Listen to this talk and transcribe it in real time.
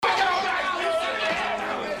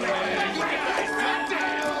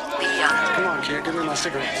Here, give me my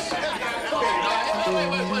cigarettes. Wait,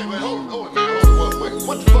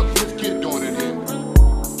 what the fuck is this kid doing in here?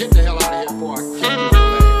 Get the hell out of here before I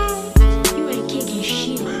kick you. You ain't kicking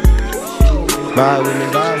shit. Vibe with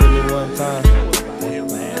me one time.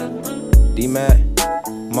 D-Mack,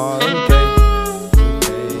 Maul,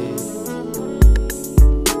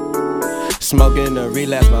 smoking to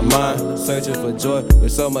relax my mind, searching for joy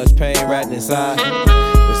with so much pain wrapped inside,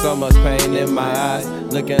 with so much pain in my eyes,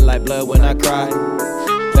 looking like blood when I cry.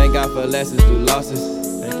 Thank God for lessons through losses,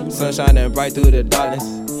 sun shining bright through the darkness.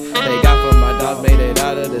 Thank God for my dogs, made it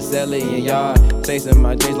out of the celly and yard, chasing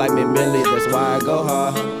my dreams like McMillie, that's why I go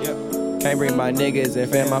hard. Can't bring my niggas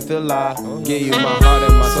and fam, I feel alive. Give you my heart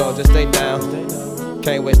and my soul, just stay down.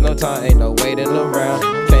 Can't waste no time, ain't no waiting around.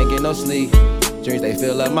 Can't get no sleep, dreams they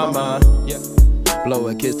fill up my mind. Blow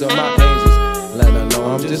a kiss to my angels, let them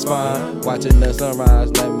know I'm just fine. Watching the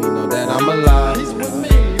sunrise, let me know that I'm alive. He's with me,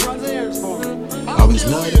 he runs errands for me. Always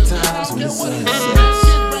love the times when the sun sets.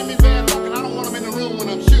 Bring me bad luck and I don't want him in the room when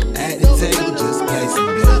I'm shooting. At the table, just play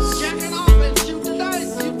some bets. Jacking off and shoot the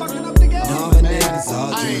dice. You fucking up the game. All my niggas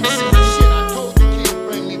all I dream ain't sex. doing shit. I told the kid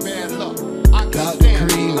bring me bad luck. I Got can the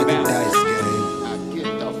stand cream like a it. dice game. Now get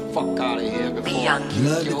the fuck out of here before B.Young.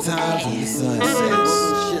 Love the times when the sun sets.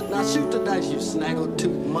 Shit, now shoot the dice, you snaggle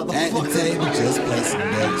tooth motherfucker. At the table, just play some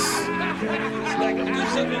bets.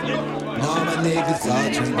 All my niggas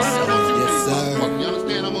all dream sex. Yes, sir. You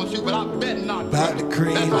understand I'm gonna shoot, but I bet not. About the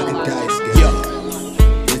cream That's like a all right. dice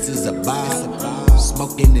game. This is a vibe.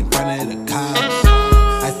 Smoking in front of the cops.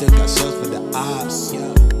 I still got shows for the ops.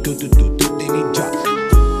 Do, then he drop.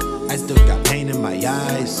 I still got pain in my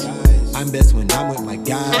eyes. I'm best when I'm with my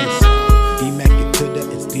guys. D-Mack it to the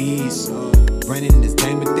SDs. Running this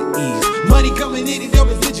game with the ease. Money coming in, these no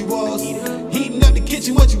residuals. Heating up the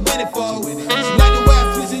kitchen, what you waiting for? She like the way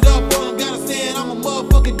I switch it up, boy. I'm gotta say it, I'm a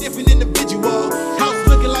motherfucking different individual. House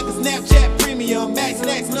looking like a Snapchat premium. Max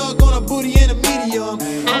snug on a booty in a medium.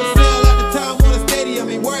 I'ma sell out the time on a stadium.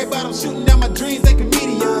 Ain't worried about them shooting down my dreams, they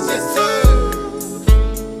comedians. Yes, sir.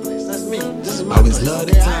 That's me. This is my Always place. love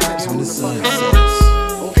the Okay, I times am when the the sun fuck. sets.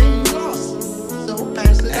 Okay, you lost. So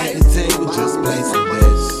pass it. At the table, just play some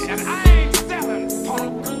bets.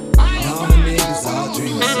 All my niggas all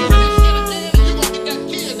dream sex.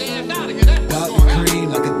 Got the cream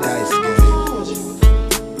like a dice game.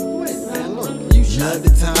 Wait, man, look. You Love the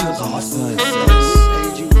times when the sun sets.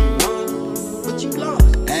 paid you won, but you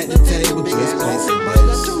lost. At the table, just play some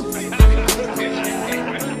bets.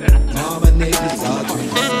 All my niggas all dream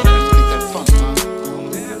sex.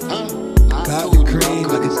 Got the cream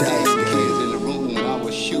like a dice Kids game. in the room when I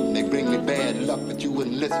was shooting, they bring me bad luck, but you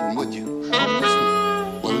wouldn't listen, would you?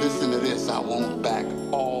 Well, listen to this. I want back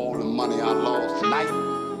all the money I lost tonight,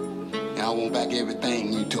 and I want back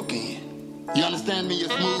everything you took in. You understand me, you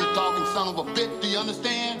smooth talking son of a bitch? Do you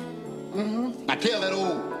understand? Mm-hmm. Now tell that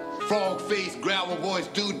old frog-faced,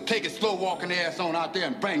 gravel-voiced dude, take his slow-walking ass on out there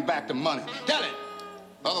and bring back the money. Tell it.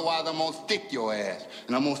 Otherwise, I'm gonna stick your ass.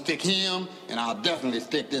 And I'm gonna stick him, and I'll definitely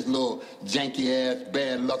stick this little janky-ass,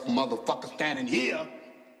 bad luck motherfucker standing here.